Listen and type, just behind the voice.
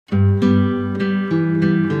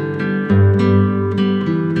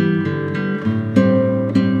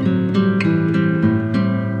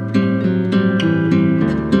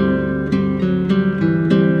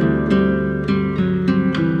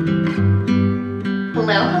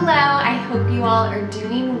Hello, I hope you all are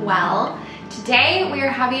doing well. Today we are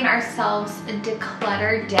having ourselves a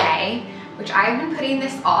declutter day, which I've been putting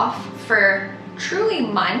this off for truly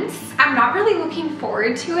months. I'm not really looking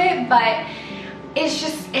forward to it, but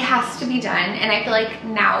it has to be done, and I feel like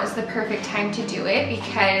now is the perfect time to do it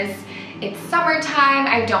because it's summertime.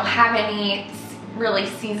 I don't have any really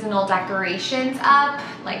seasonal decorations up,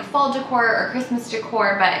 like fall decor or Christmas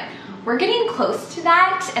decor, but we're getting close to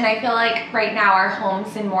that, and I feel like right now our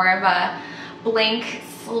home's in more of a blank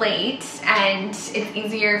slate, and it's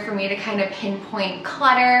easier for me to kind of pinpoint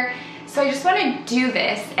clutter. So I just want to do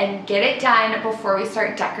this and get it done before we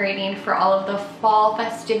start decorating for all of the fall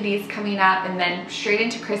festivities coming up and then straight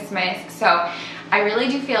into Christmas. So I really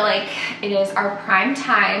do feel like it is our prime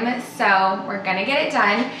time, so we're gonna get it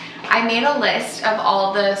done. I made a list of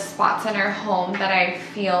all the spots in our home that I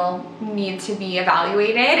feel need to be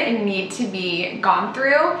evaluated and need to be gone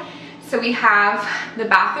through. So we have the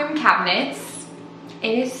bathroom cabinets.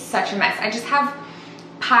 It is such a mess. I just have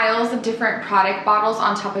piles of different product bottles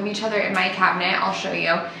on top of each other in my cabinet. I'll show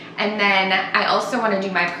you. And then I also want to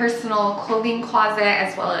do my personal clothing closet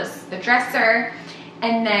as well as the dresser.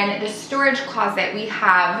 And then the storage closet we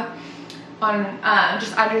have on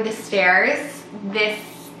just under the stairs.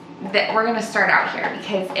 That we're gonna start out here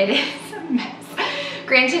because it is a mess.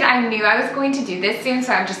 Granted, I knew I was going to do this soon,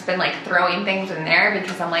 so I've just been like throwing things in there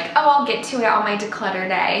because I'm like, oh, I'll get to it on my declutter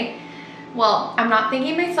day. Well, I'm not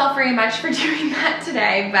thanking myself very much for doing that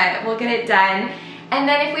today, but we'll get it done. And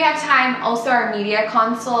then if we have time, also our media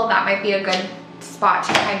console, that might be a good spot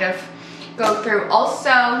to kind of go through.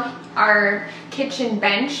 Also, our kitchen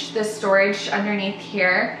bench, the storage underneath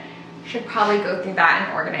here, should probably go through that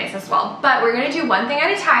and organize as well. But we're gonna do one thing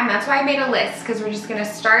at a time. That's why I made a list, because we're just gonna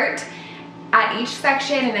start at each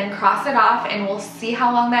section and then cross it off, and we'll see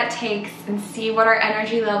how long that takes and see what our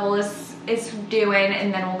energy level is doing,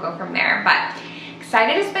 and then we'll go from there. But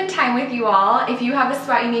excited to spend time with you all. If you have a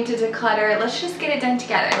spot you need to declutter, let's just get it done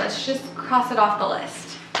together. Let's just cross it off the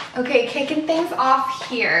list. Okay, kicking things off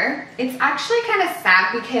here. It's actually kind of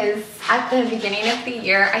sad because at the beginning of the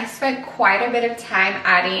year, I spent quite a bit of time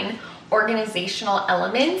adding organizational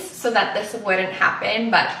elements so that this wouldn't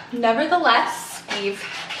happen, but nevertheless, we've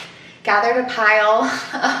gathered a pile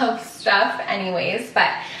of stuff anyways, but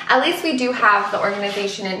at least we do have the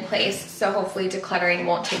organization in place, so hopefully decluttering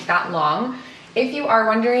won't take that long. If you are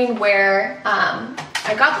wondering where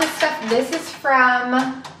I got this stuff, this is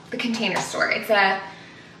from the Container Store. It's a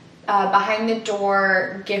behind the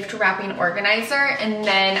door gift wrapping organizer, and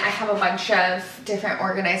then I have a bunch of different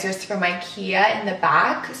organizers from IKEA in the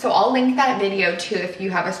back, so I'll link that video too if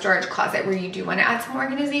you have a storage closet where you do want to add some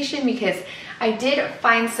organization, because I did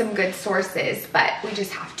find some good sources, but we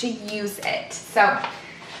just have to use it. So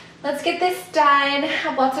let's get this done. I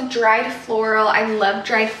have lots of dried floral. I love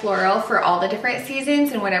dried floral for all the different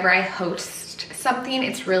seasons, and whenever I host something,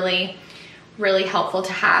 it's really helpful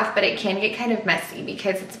to have, but it can get kind of messy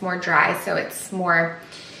because it's more dry, so it's more,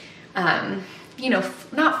 you know,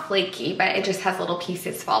 not flaky, but it just has little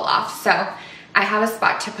pieces fall off. So I have a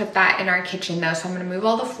spot to put that in our kitchen though, so I'm gonna move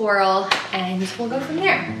all the floral and we'll go from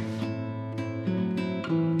there.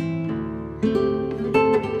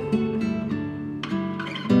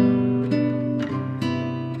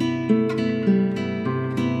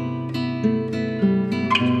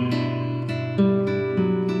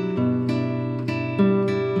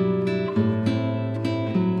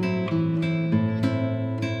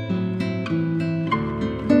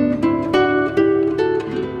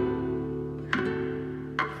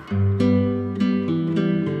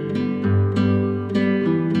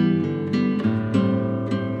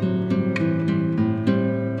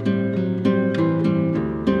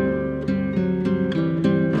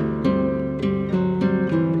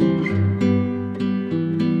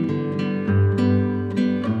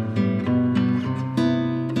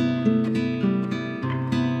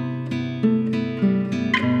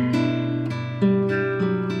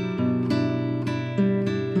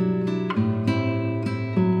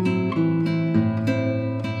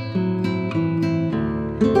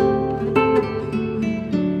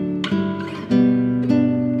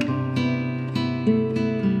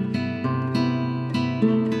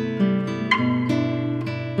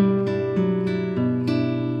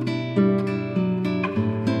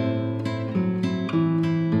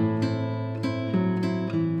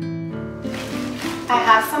 I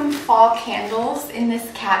have some fall candles in this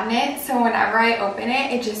cabinet, so whenever I open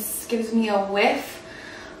it, it just gives me a whiff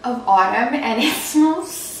of autumn, and it smells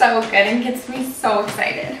so good and gets me so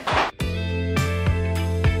excited.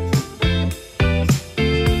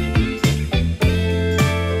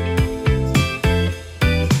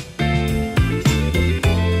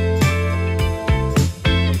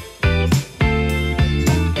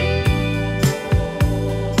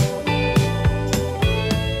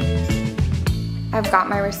 got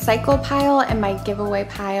my recycle pile and my giveaway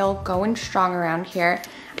pile going strong around here.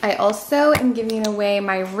 I also am giving away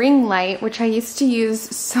my ring light, which I used to use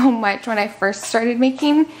so much when I first started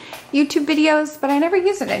making YouTube videos, but I never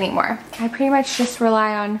use it anymore. I pretty much just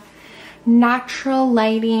rely on natural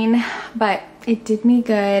lighting, but it did me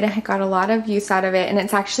good. I got a lot of use out of it, and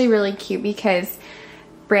it's actually really cute because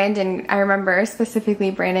Brandon, I remember specifically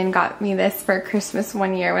Brandon got me this for Christmas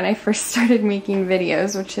one year when I first started making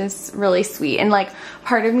videos, which is really sweet. And like,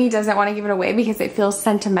 part of me doesn't want to give it away because it feels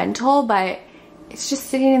sentimental, but it's just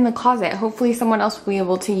sitting in the closet. Hopefully someone else will be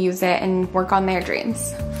able to use it and work on their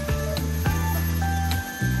dreams.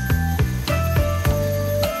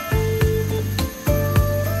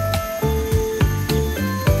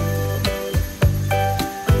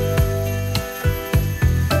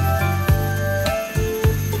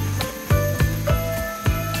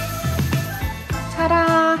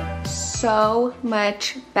 So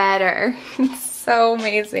much better. It's so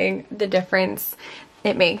amazing the difference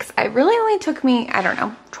it makes. It really only took me, I don't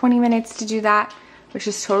know, 20 minutes to do that, which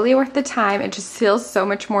is totally worth the time. It just feels so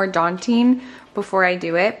much more daunting before I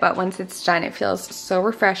do it, but once it's done, it feels so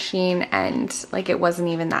refreshing and like it wasn't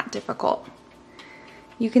even that difficult.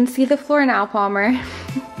 You can see the floor now, Palmer.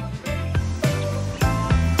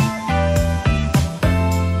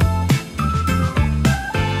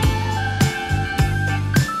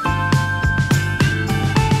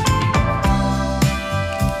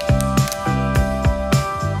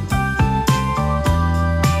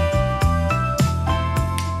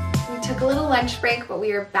 Lunch break, but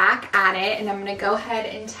we are back at it, and I'm gonna go ahead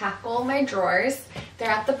and tackle my drawers. They're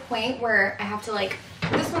at the point where I have to like,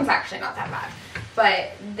 this one's actually not that bad,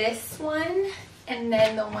 but this one and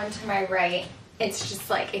then the one to my right, it's just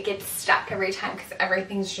like it gets stuck every time because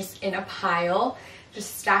everything's just in a pile,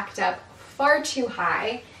 just stacked up far too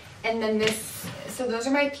high. And then this, so those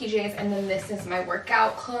are my PJs, and then this is my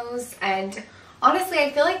workout clothes. And honestly,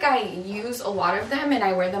 I feel like I use a lot of them and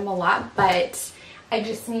I wear them a lot, but I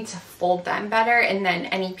just need to fold them better, and then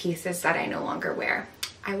any pieces that I no longer wear,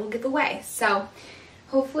 I will give away. So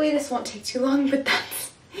hopefully this won't take too long, but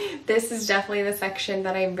this is definitely the section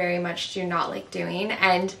that I very much do not like doing.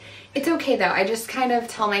 And it's okay though. I just kind of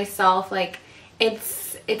tell myself like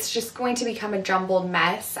it's just going to become a jumbled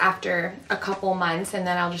mess after a couple months, and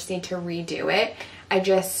then I'll just need to redo it. I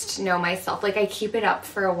just know myself, like I keep it up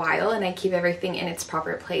for a while and I keep everything in its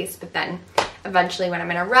proper place, but then eventually when I'm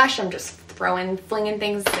in a rush, I'm just flinging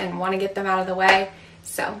things and want to get them out of the way.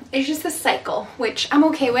 So it's just a cycle, which I'm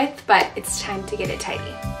okay with, but it's time to get it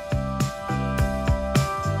tidy.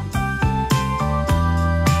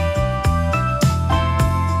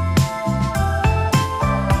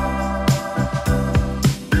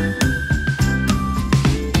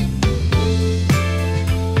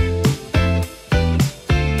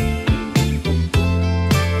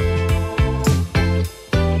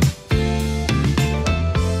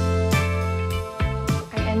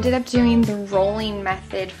 Ended up doing the rolling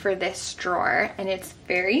method for this drawer, and it's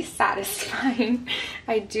very satisfying.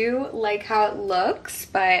 I do like how it looks,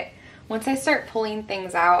 but once I start pulling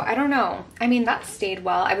things out, I don't know. I mean, that stayed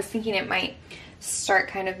well. I was thinking it might start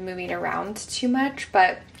kind of moving around too much,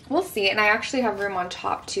 but we'll see. And I actually have room on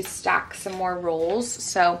top to stack some more rolls.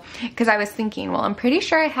 So, because I was thinking, well, I'm pretty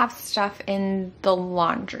sure I have stuff in the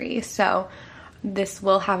laundry, so this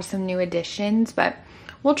will have some new additions, but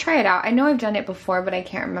we'll try it out. I know I've done it before, but I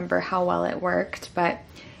can't remember how well it worked, but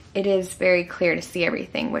it is very clear to see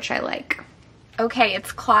everything, which I like. Okay,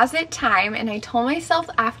 it's closet time, and I told myself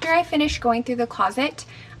after I finish going through the closet,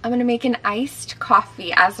 I'm gonna make an iced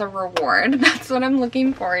coffee as a reward. That's what I'm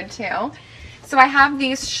looking forward to. So I have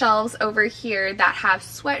these shelves over here that have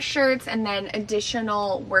sweatshirts and then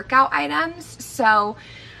additional workout items. So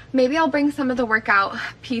maybe I'll bring some of the workout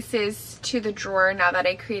pieces to the drawer now that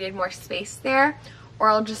I created more space there, or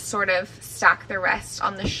I'll just sort of stack the rest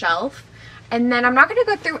on the shelf. And then I'm not gonna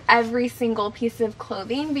go through every single piece of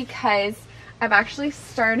clothing because I've actually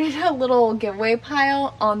started a little giveaway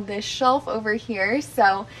pile on this shelf over here,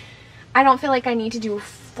 so I don't feel like I need to do a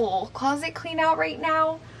full closet clean out right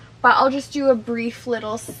now, but I'll just do a brief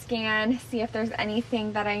little scan, see if there's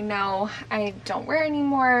anything that I know I don't wear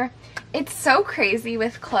anymore. It's so crazy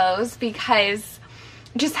with clothes because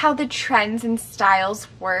just how the trends and styles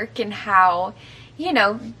work, and how, you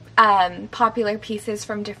know, popular pieces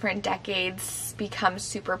from different decades become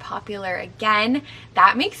super popular again.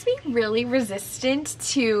 That makes me really resistant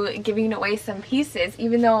to giving away some pieces,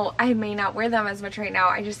 even though I may not wear them as much right now.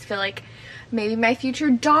 I just feel like maybe my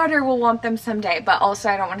future daughter will want them someday, but also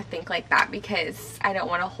I don't want to think like that because I don't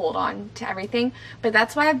want to hold on to everything. But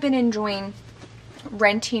that's why I've been enjoying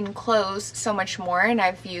renting clothes so much more, and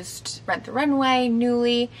I've used Rent the Runway,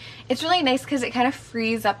 Nuuly. It's really nice because it kind of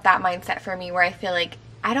frees up that mindset for me where I feel like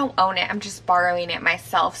I don't own it, I'm just borrowing it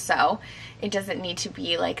myself, so it doesn't need to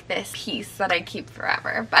be like this piece that I keep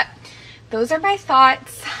forever. But those are my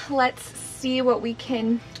thoughts. Let's see what we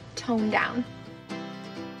can tone down.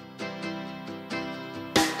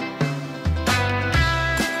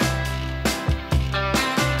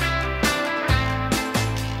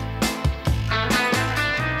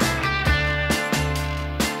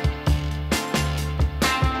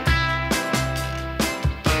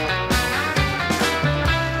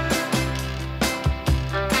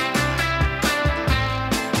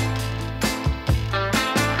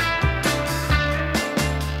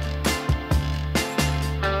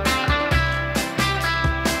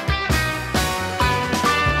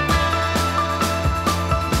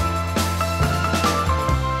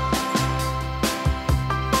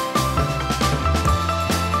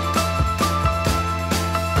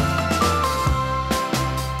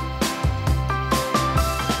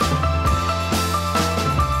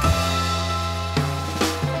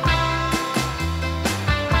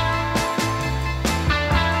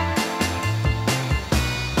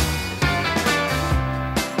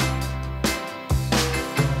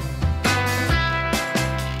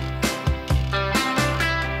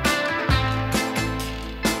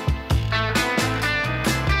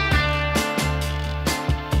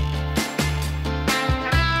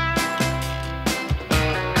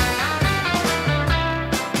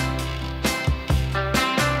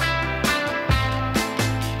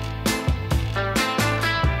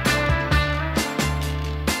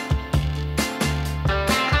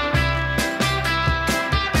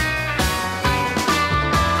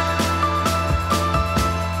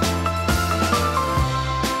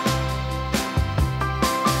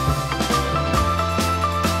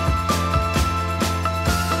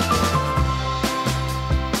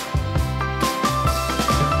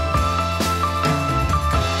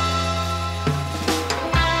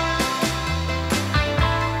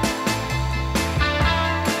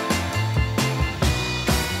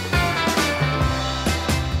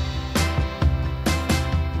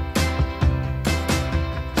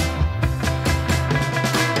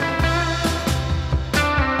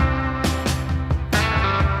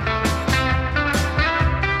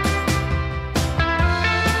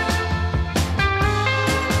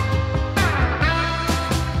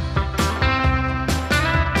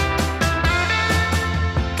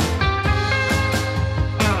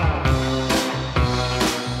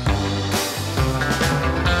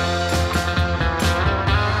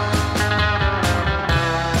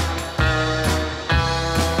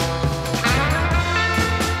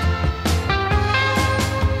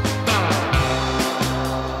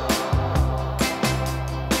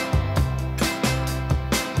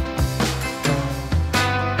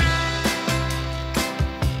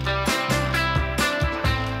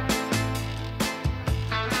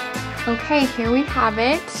 Okay, here we have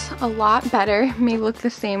it. A lot better. It may look the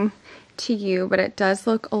same to you, but it does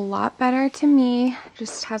look a lot better to me.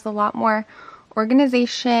 Just has a lot more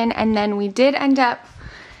organization. And then we did end up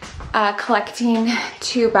collecting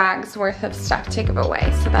 2 bags worth of stuff to give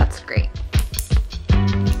away, so that's great.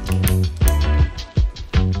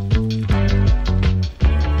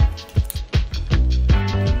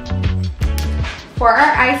 For our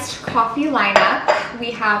iced coffee lineup,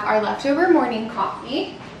 we have our leftover morning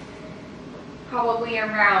coffee. Probably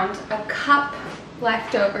around a cup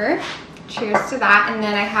left over. Cheers to that. And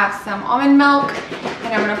then I have some almond milk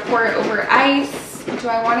and I'm gonna pour it over ice. Do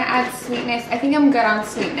I want to add sweetness? I think I'm good on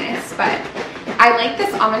sweetness, but I like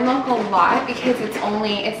this almond milk a lot because it's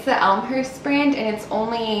the Elmhurst brand and it's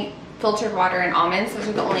only filtered water and almonds. Those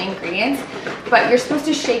are the only ingredients, but you're supposed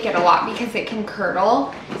to shake it a lot because it can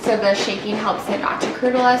curdle, so the shaking helps it not to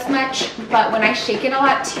curdle as much. But when I shake it a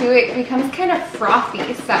lot too, it becomes kind of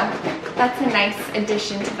frothy, so that's a nice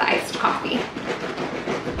addition to the iced coffee.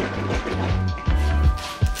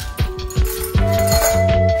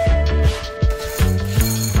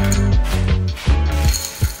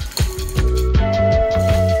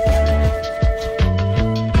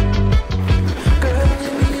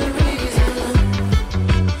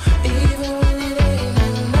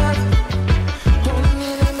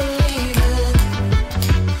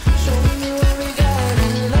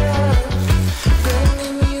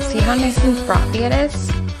 Frothy it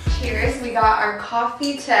is. Cheers. We got our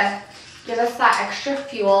coffee to give us that extra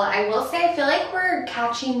fuel. I will say I feel like we're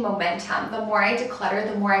catching momentum. The more I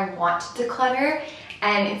declutter, the more I want to declutter,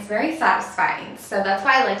 and it's very satisfying. So that's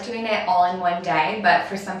why I like doing it all in one day, but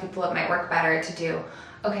for some people it might work better to do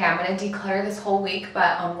okay, I'm gonna declutter this whole week,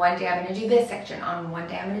 but on one day I'm gonna do this section, on one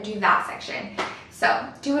day I'm gonna do that section. So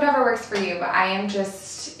do whatever works for you, but I am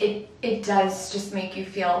just, it does just make you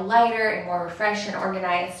feel lighter and more refreshed and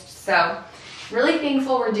organized. So really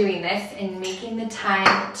thankful we're doing this and making the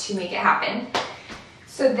time to make it happen.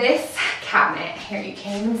 So this cabinet here, you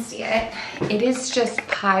can't even see it. It is just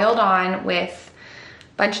piled on with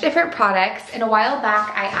a bunch of different products. And a while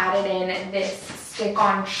back, I added in this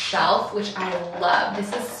stick-on shelf, which I love.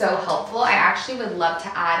 This is so helpful. I actually would love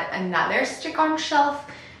to add another stick-on shelf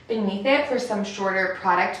beneath it for some shorter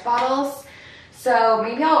product bottles. So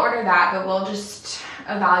maybe I'll order that, but we'll just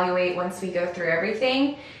evaluate once we go through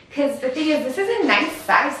everything. Because the thing is, this is a nice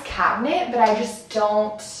size cabinet, but I just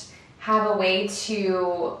don't have a way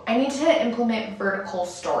to, I need to implement vertical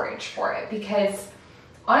storage for it, because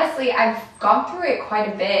honestly, I've gone through it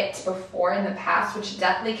quite a bit before in the past, which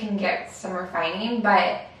definitely can get some refining,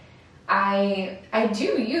 but I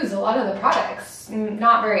do use a lot of the products,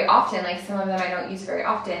 not very often, like some of them I don't use very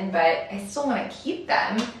often, but I still want to keep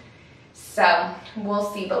them. So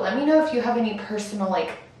we'll see, but let me know if you have any personal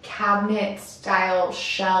like cabinet style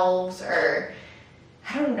shelves, or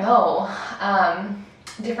I don't know,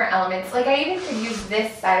 different elements. Like I even could use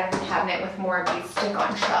this side of the cabinet with more of these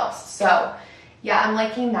stick-on shelves. So yeah, I'm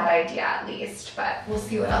liking that idea at least, but we'll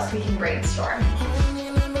see what else we can brainstorm.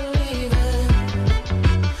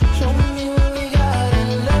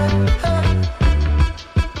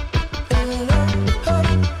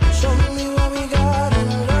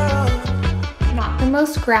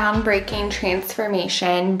 Most groundbreaking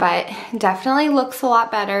transformation, but definitely looks a lot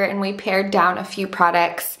better, and we pared down a few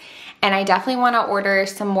products, and I definitely want to order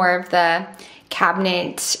some more of the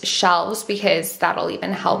cabinet shelves because that'll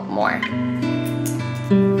even help more.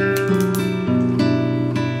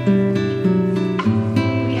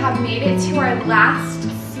 We have made it to our last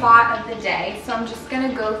spot of the day, so I'm just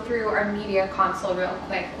gonna go through our media console real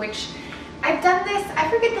quick, which I've done this, I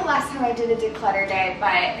forget the last time I did a declutter day,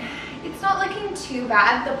 but it's not looking too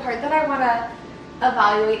bad. The part that I want to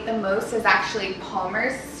evaluate the most is actually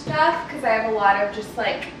Palmer's stuff, because I have a lot of just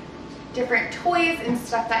like different toys and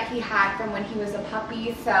stuff that he had from when he was a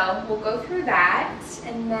puppy. So we'll go through that.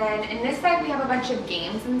 And then in this side we have a bunch of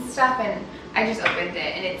games and stuff, and I just opened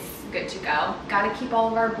it and it's good to go. Got to keep all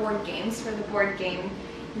of our board games for the board game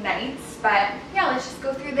nights. But yeah, let's just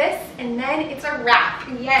go through this and then it's a wrap.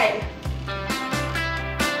 Yay!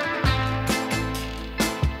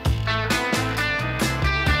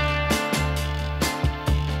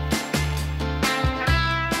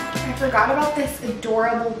 I forgot about this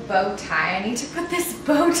adorable bow tie. I need to put this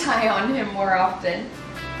bow tie on him more often.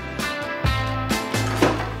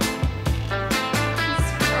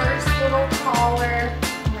 His first little collar.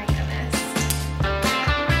 Oh my goodness.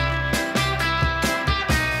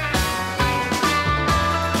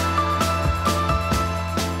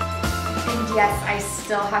 And yes, I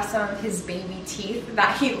still have some of his baby teeth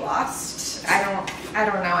that he lost. I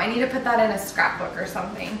don't know. I need to put that in a scrapbook or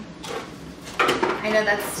something. I know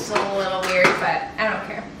that's still a little weird, but I don't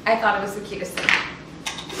care. I thought it was the cutest thing.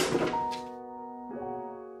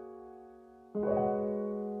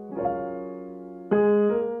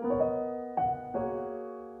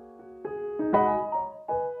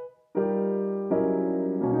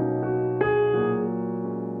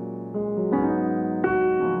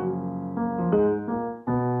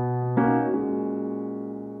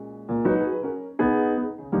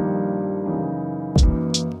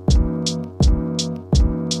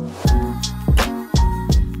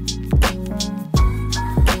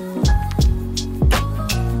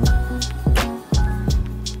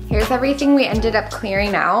 Here's everything we ended up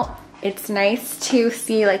clearing out. It's nice to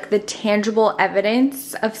see like the tangible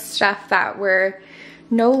evidence of stuff that we're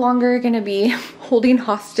no longer gonna be holding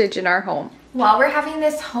hostage in our home. While we're having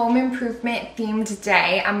this home improvement themed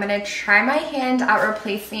day, I'm gonna try my hand at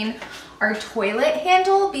replacing our toilet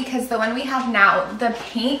handle, because the one we have now, the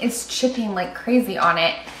paint is chipping like crazy on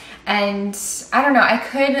it. And I don't know, I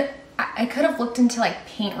could have looked into like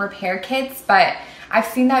paint repair kits, but I've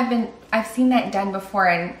seen that done before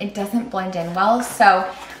and it doesn't blend in well. So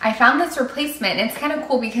I found this replacement, and it's kind of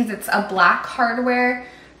cool because it's a black hardware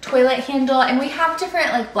toilet handle, and we have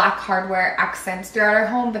different like black hardware accents throughout our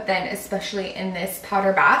home, but then especially in this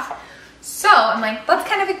powder bath. So I'm like, that's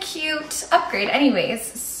kind of a cute upgrade anyways.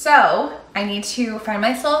 So I need to find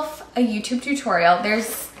myself a YouTube tutorial.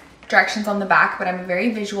 There's directions on the back, but I'm a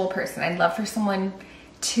very visual person. I'd love for someone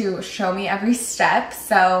to show me every step.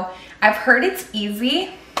 So I've heard it's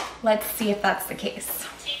easy. Let's see if that's the case.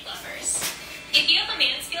 Tank lovers, if you have a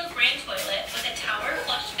Mansfield brand toilet with a tower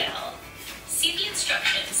flush valve, see the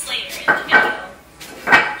instructions later in the video.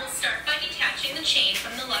 We'll start by detaching the chain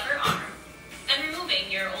from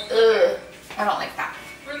I don't like that.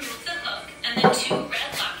 Remove the hook and the 2 red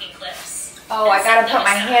locking clips. Oh, I gotta put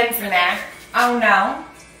my hands in there. Oh no.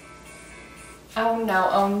 Oh no,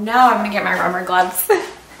 oh no, I'm gonna get my rubber gloves.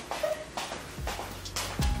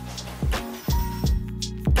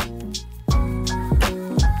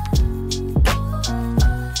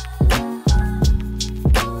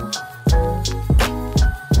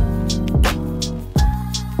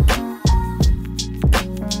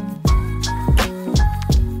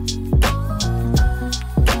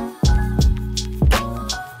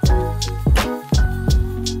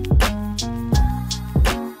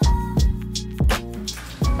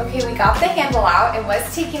 Okay, we got the handle out. It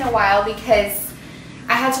was taking a while because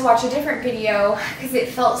I had to watch a different video because it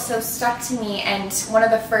felt so stuck to me, and one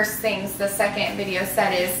of the first things the second video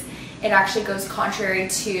said is it actually goes contrary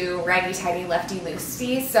to righty tighty lefty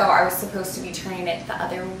loosey, so I was supposed to be turning it the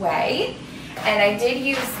other way. And I did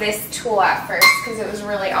use this tool at first because it was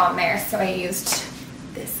really on there, so I used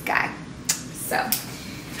this guy. So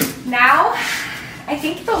now I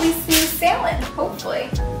think they'll be smooth sailing, hopefully.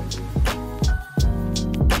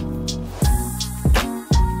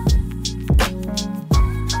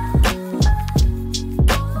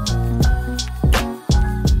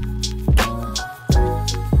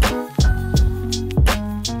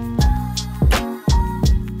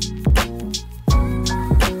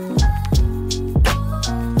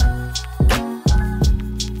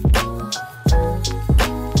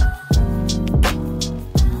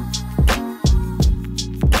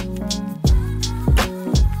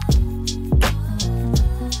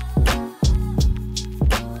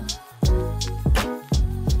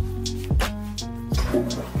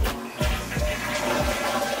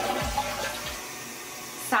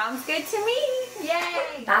 Sounds good to me.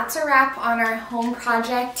 Yay! That's a wrap on our home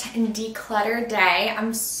project and declutter day.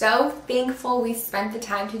 I'm so thankful we spent the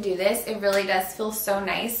time to do this. It really does feel so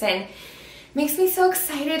nice and makes me so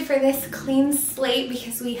excited for this clean slate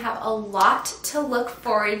because we have a lot to look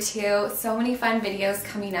forward to. So many fun videos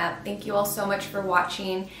coming up. Thank you all so much for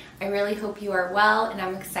watching. I really hope you are well, and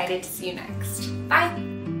I'm excited to see you next.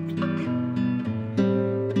 Bye!